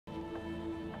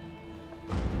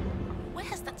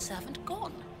servant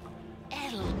gone?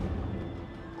 Elle.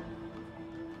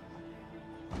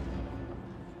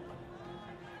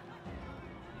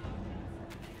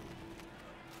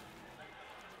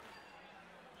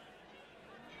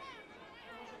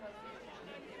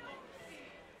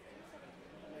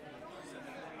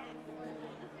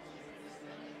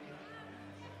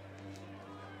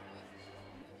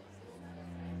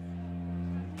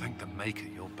 Thank the Maker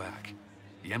you're back.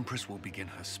 The Empress will begin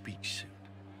her speech soon.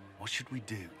 What should we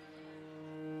do?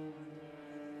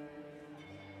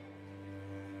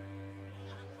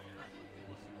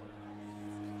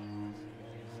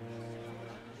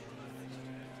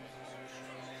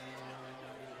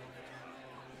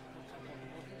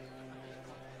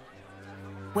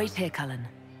 Wait here, Cullen.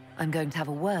 I'm going to have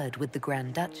a word with the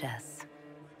Grand Duchess.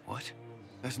 What?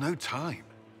 There's no time.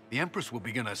 The Empress will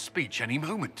begin her speech any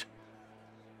moment.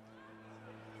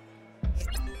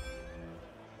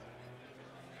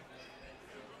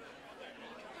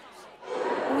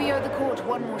 We owe the court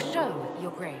one more show, Your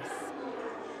Grace.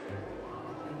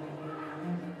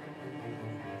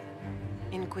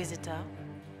 Inquisitor?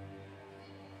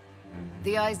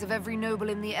 The eyes of every noble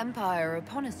in the Empire are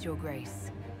upon us, Your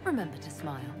Grace. Remember to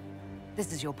smile.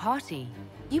 This is your party.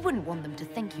 You wouldn't want them to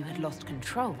think you had lost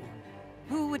control.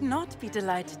 Who would not be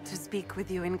delighted to speak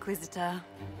with you, Inquisitor?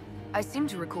 I seem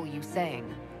to recall you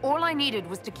saying, all I needed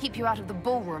was to keep you out of the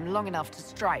ballroom long enough to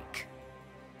strike.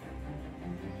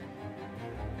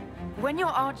 When your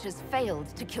archers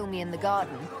failed to kill me in the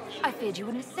garden, I feared you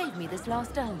wouldn't save me this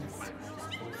last dance.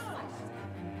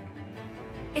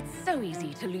 It's so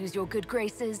easy to lose your good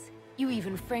graces. You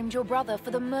even framed your brother for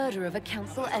the murder of a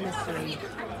council emissary.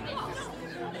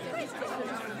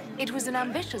 It was an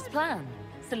ambitious plan.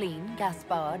 Celine,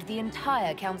 Gaspard, the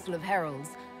entire Council of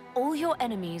Heralds, all your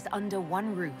enemies under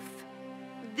one roof.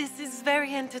 This is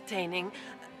very entertaining,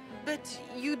 but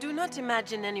you do not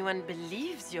imagine anyone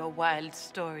believes your wild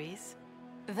stories?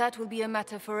 That will be a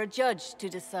matter for a judge to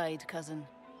decide, cousin.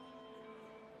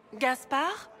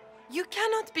 Gaspard? You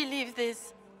cannot believe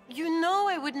this. You know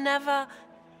I would never...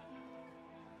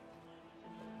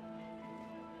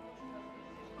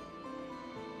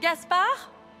 Gaspard?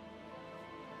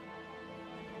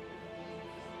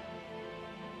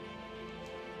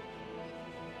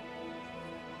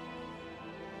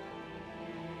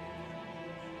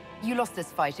 You lost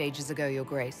this fight ages ago, Your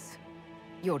Grace.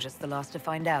 You're just the last to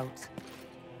find out.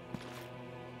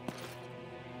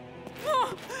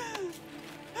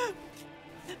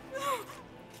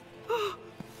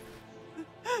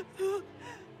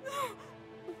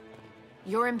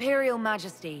 Your Imperial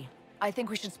Majesty, I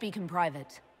think we should speak in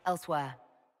private, elsewhere.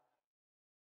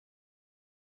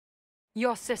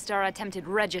 Your sister attempted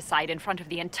regicide in front of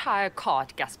the entire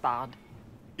court, Gaspard.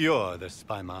 You're the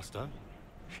spy master.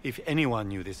 If anyone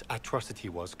knew this atrocity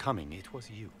was coming, it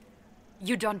was you.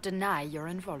 You don't deny your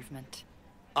involvement.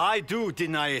 I do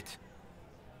deny it.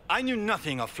 I knew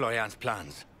nothing of Florian's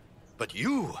plans. But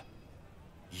you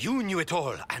knew it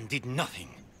all and did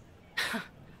nothing.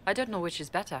 I don't know which is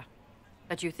better.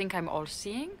 That you think I'm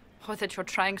all-seeing, or that you're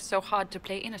trying so hard to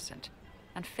play innocent,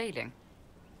 and failing.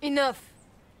 Enough!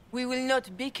 We will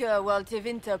not bicker while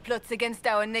Tevinter plots against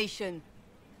our nation.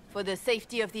 For the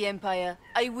safety of the Empire,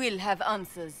 I will have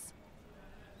answers.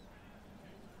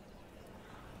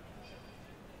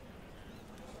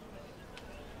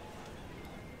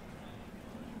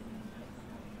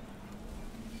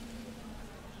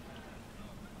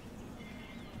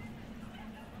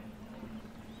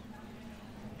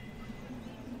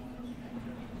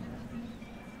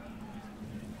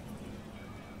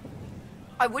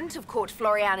 I wouldn't have caught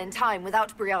Florianne in time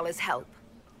without Briala's help.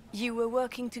 You were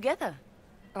working together?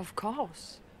 Of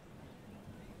course.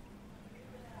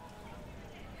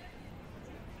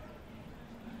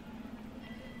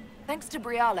 Thanks to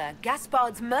Briala,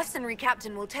 Gaspard's mercenary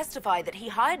captain will testify that he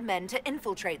hired men to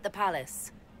infiltrate the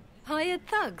palace. Hired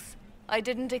thugs? I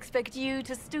didn't expect you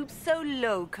to stoop so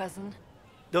low, cousin.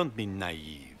 Don't be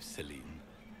naive, Celine.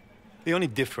 The only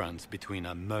difference between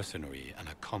a mercenary and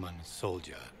a common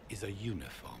soldier is a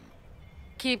uniform.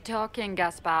 Keep talking,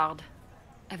 Gaspard.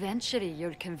 Eventually,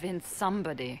 you'll convince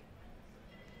somebody.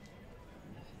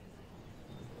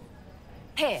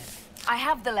 Here, I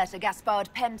have the letter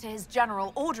Gaspard penned to his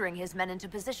general ordering his men into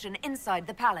position inside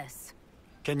the palace.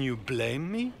 Can you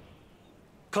blame me?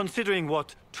 Considering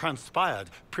what transpired,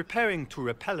 preparing to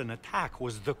repel an attack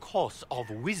was the course of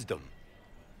wisdom.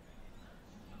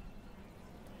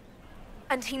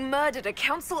 And he murdered a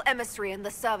council emissary in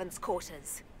the servants'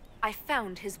 quarters. I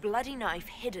found his bloody knife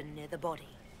hidden near the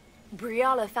body.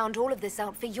 Briala found all of this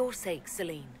out for your sake,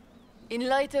 Celine. In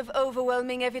light of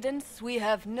overwhelming evidence, we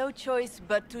have no choice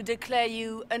but to declare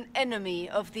you an enemy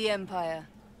of the Empire.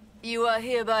 You are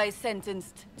hereby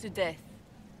sentenced to death.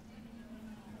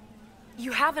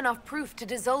 You have enough proof to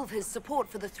dissolve his support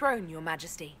for the throne, Your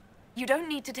Majesty. You don't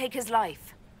need to take his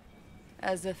life.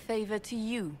 As a favor to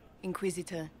you,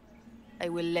 Inquisitor, I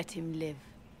will let him live.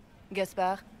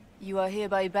 Gaspard, you are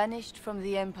hereby banished from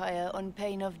the Empire on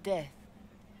pain of death.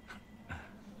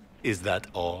 Is that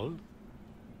all?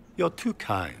 You're too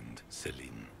kind,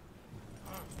 Celine.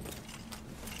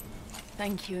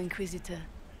 Thank you, Inquisitor,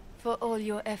 for all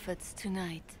your efforts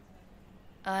tonight.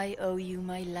 I owe you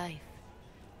my life,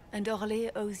 and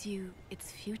Argh owes you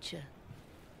its future.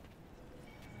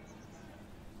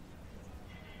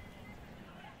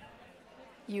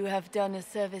 You have done a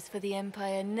service for the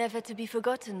Empire never to be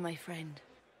forgotten, my friend.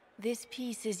 This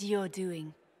piece is your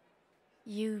doing.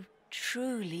 You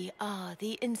truly are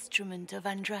the instrument of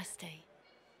Andraste.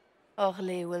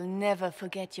 Argh will never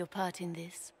forget your part in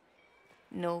this,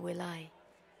 nor will I.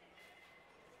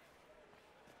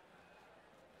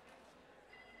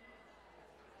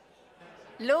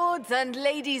 Lords and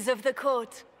ladies of the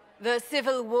court, the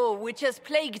civil war which has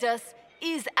plagued us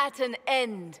is at an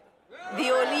end. The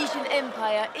Orlesian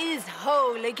Empire is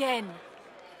whole again.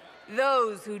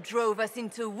 Those who drove us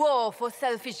into war for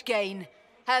selfish gain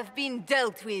have been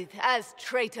dealt with as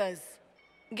traitors.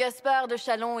 Gaspard de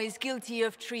Chalons is guilty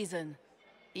of treason.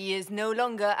 He is no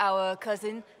longer our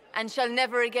cousin and shall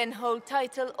never again hold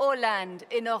title or land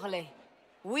in Argh.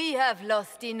 We have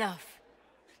lost enough.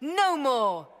 No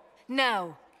more!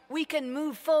 Now, we can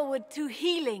move forward to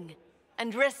healing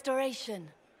and restoration.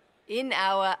 In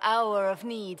our hour of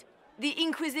need, the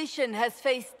Inquisition has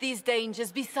faced these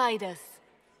dangers beside us.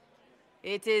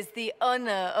 It is the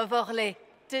honor of Argh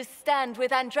to stand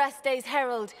with Andraste's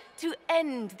herald to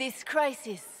end this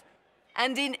crisis.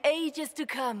 And in ages to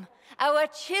come, our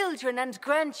children and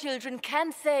grandchildren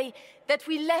can say that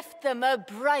we left them a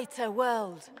brighter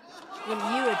world. Will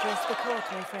you address the court,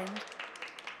 my friend?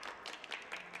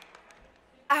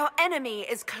 Our enemy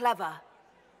is clever.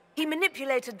 He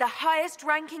manipulated the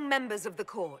highest-ranking members of the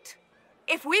court.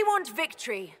 If we want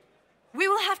victory, we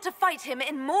will have to fight him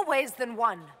in more ways than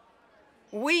one.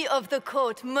 We of the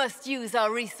court must use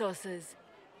our resources.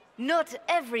 Not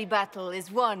every battle is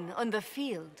won on the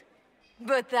field,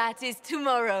 but that is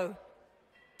tomorrow.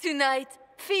 Tonight,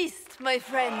 feast, my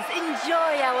friends.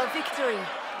 Enjoy our victory.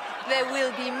 There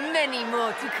will be many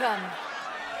more to come.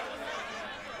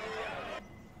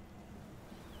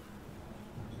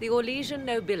 The Orlesian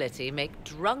nobility make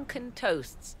drunken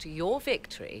toasts to your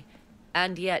victory,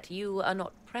 and yet you are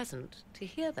not present to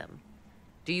hear them.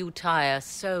 Do you tire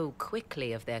so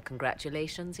quickly of their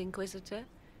congratulations, Inquisitor?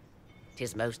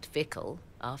 'Tis most fickle,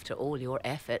 after all your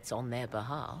efforts on their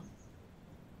behalf.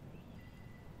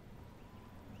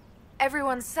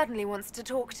 Everyone suddenly wants to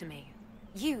talk to me.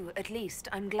 You, at least,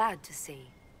 I'm glad to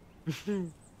see.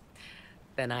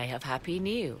 Then I have happy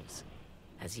news,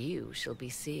 as you shall be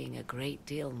seeing a great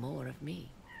deal more of me.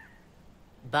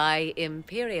 By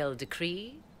imperial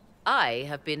decree, I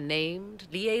have been named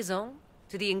liaison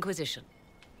to the Inquisition.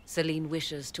 Celine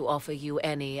wishes to offer you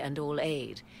any and all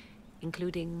aid,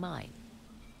 including mine.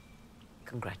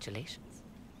 Congratulations.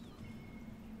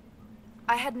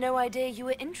 I had no idea you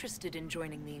were interested in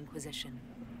joining the Inquisition.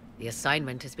 The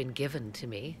assignment has been given to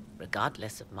me,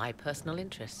 regardless of my personal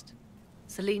interest.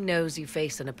 Celine knows you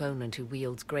face an opponent who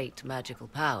wields great magical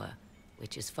power,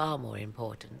 which is far more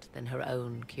important than her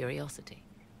own curiosity.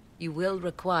 You will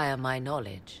require my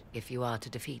knowledge if you are to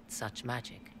defeat such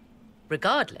magic.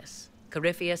 Regardless,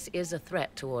 Corypheus is a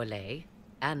threat to Argh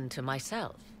and to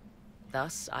myself.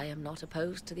 Thus, I am not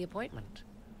opposed to the appointment.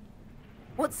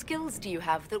 What skills do you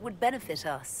have that would benefit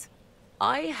us?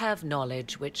 I have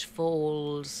knowledge which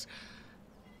falls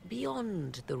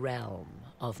beyond the realm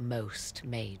of most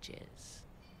mages.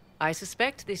 I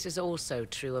suspect this is also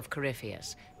true of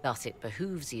Corypheus, thus it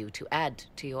behooves you to add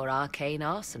to your arcane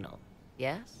arsenal,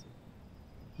 yes?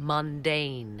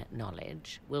 Mundane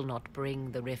knowledge will not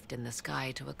bring the rift in the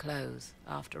sky to a close,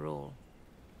 after all.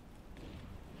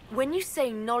 When you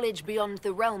say knowledge beyond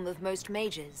the realm of most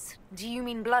mages, do you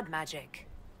mean blood magic?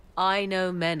 I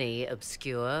know many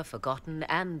obscure, forgotten,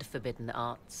 and forbidden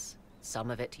arts.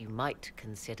 Some of it you might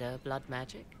consider blood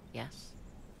magic, yes?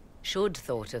 Should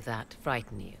thought of that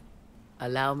frighten you,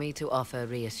 allow me to offer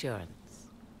reassurance.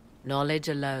 Knowledge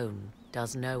alone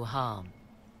does no harm.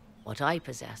 What I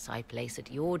possess, I place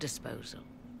at your disposal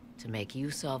to make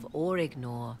use of or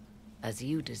ignore as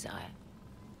you desire.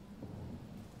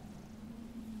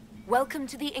 Welcome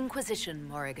to the Inquisition,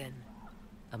 Morrigan.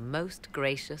 A most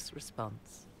gracious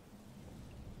response.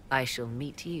 I shall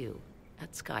meet you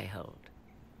at Skyhold.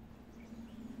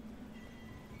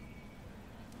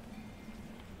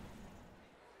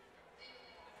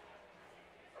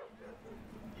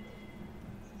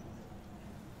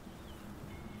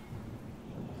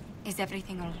 Is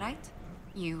everything all right?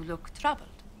 You look troubled.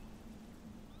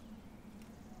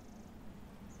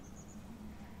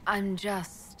 I'm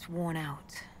just worn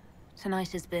out.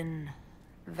 Tonight has been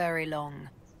very long.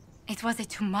 It was a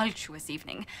tumultuous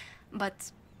evening,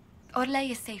 but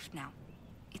Orlais is safe now.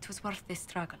 It was worth the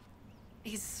struggle.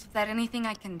 Is there anything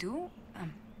I can do?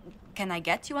 Can I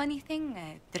get you anything?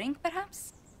 A drink,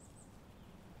 perhaps?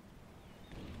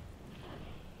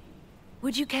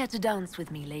 Would you care to dance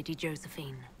with me, Lady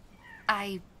Josephine?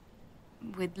 I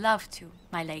would love to,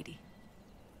 my lady.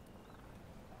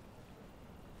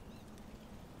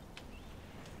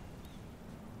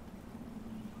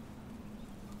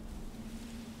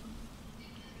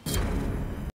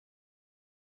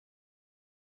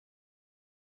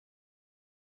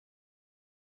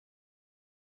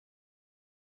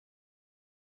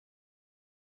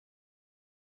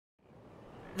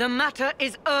 The matter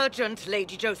is urgent,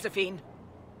 Lady Josephine.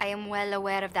 I am well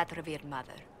aware of that, revered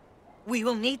mother. We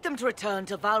will need them to return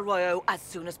to Val Royeaux as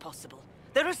soon as possible.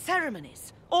 There are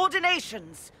ceremonies,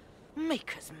 ordinations.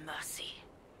 Make us mercy.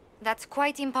 That's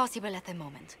quite impossible at the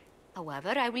moment.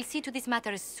 However, I will see to this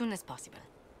matter as soon as possible.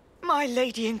 My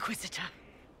Lady Inquisitor,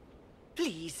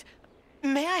 please,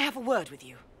 may I have a word with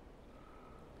you?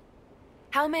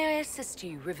 How may I assist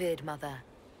you, revered mother?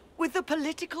 With the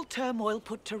political turmoil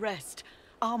put to rest,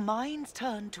 our minds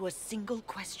turn to a single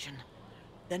question.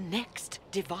 The next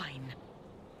divine.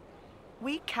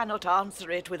 We cannot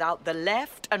answer it without the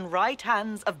left and right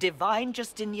hands of Divine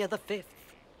Justinia V.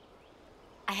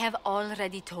 I have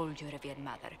already told you, revered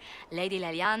mother. Lady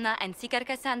Leliana and Seeker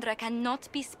Cassandra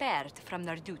cannot be spared from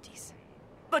their duties.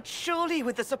 But surely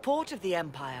with the support of the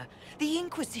Empire, the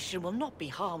Inquisition will not be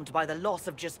harmed by the loss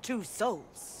of just 2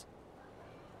 souls.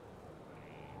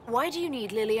 Why do you need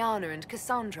Liliana and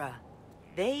Cassandra?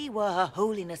 They were Her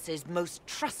Holiness's most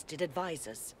trusted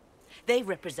advisors. They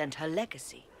represent her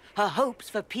legacy, her hopes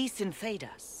for peace in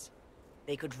Thedas.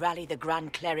 They could rally the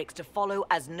Grand Clerics to follow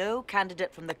as no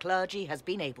candidate from the clergy has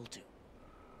been able to.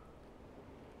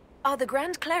 Are the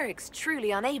Grand Clerics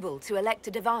truly unable to elect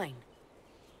a divine?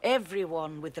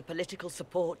 Everyone with the political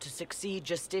support to succeed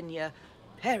Justinia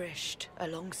perished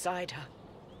alongside her.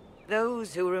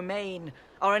 Those who remain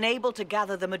are unable to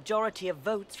gather the majority of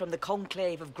votes from the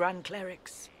conclave of Grand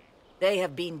Clerics. They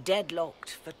have been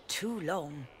deadlocked for too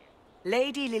long.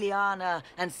 Lady Liliana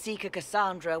and Seeker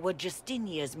Cassandra were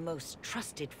Justinia's most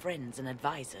trusted friends and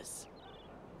advisors.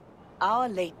 Our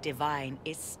late divine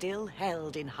is still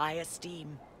held in high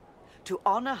esteem. To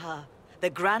honor her,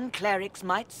 the Grand Clerics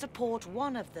might support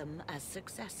one of them as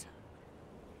successor.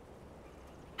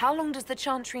 How long does the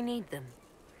Chantry need them?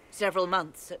 Several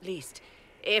months, at least.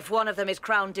 If one of them is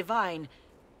crowned divine,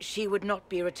 she would not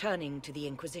be returning to the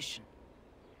Inquisition.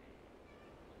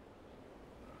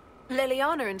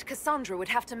 Liliana and Cassandra would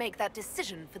have to make that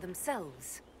decision for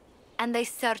themselves. And they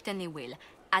certainly will,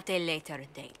 at a later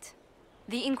date.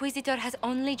 The Inquisitor has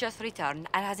only just returned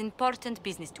and has important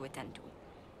business to attend to.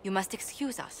 You must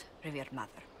excuse us, revered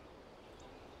mother.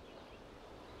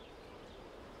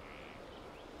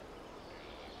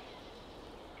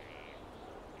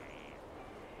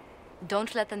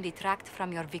 Don't let them detract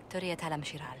from your victory at Alam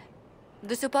Shiral.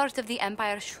 The support of the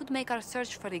Empire should make our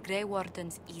search for the Grey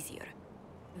Wardens easier.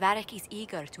 Varric is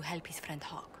eager to help his friend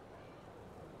Hawk.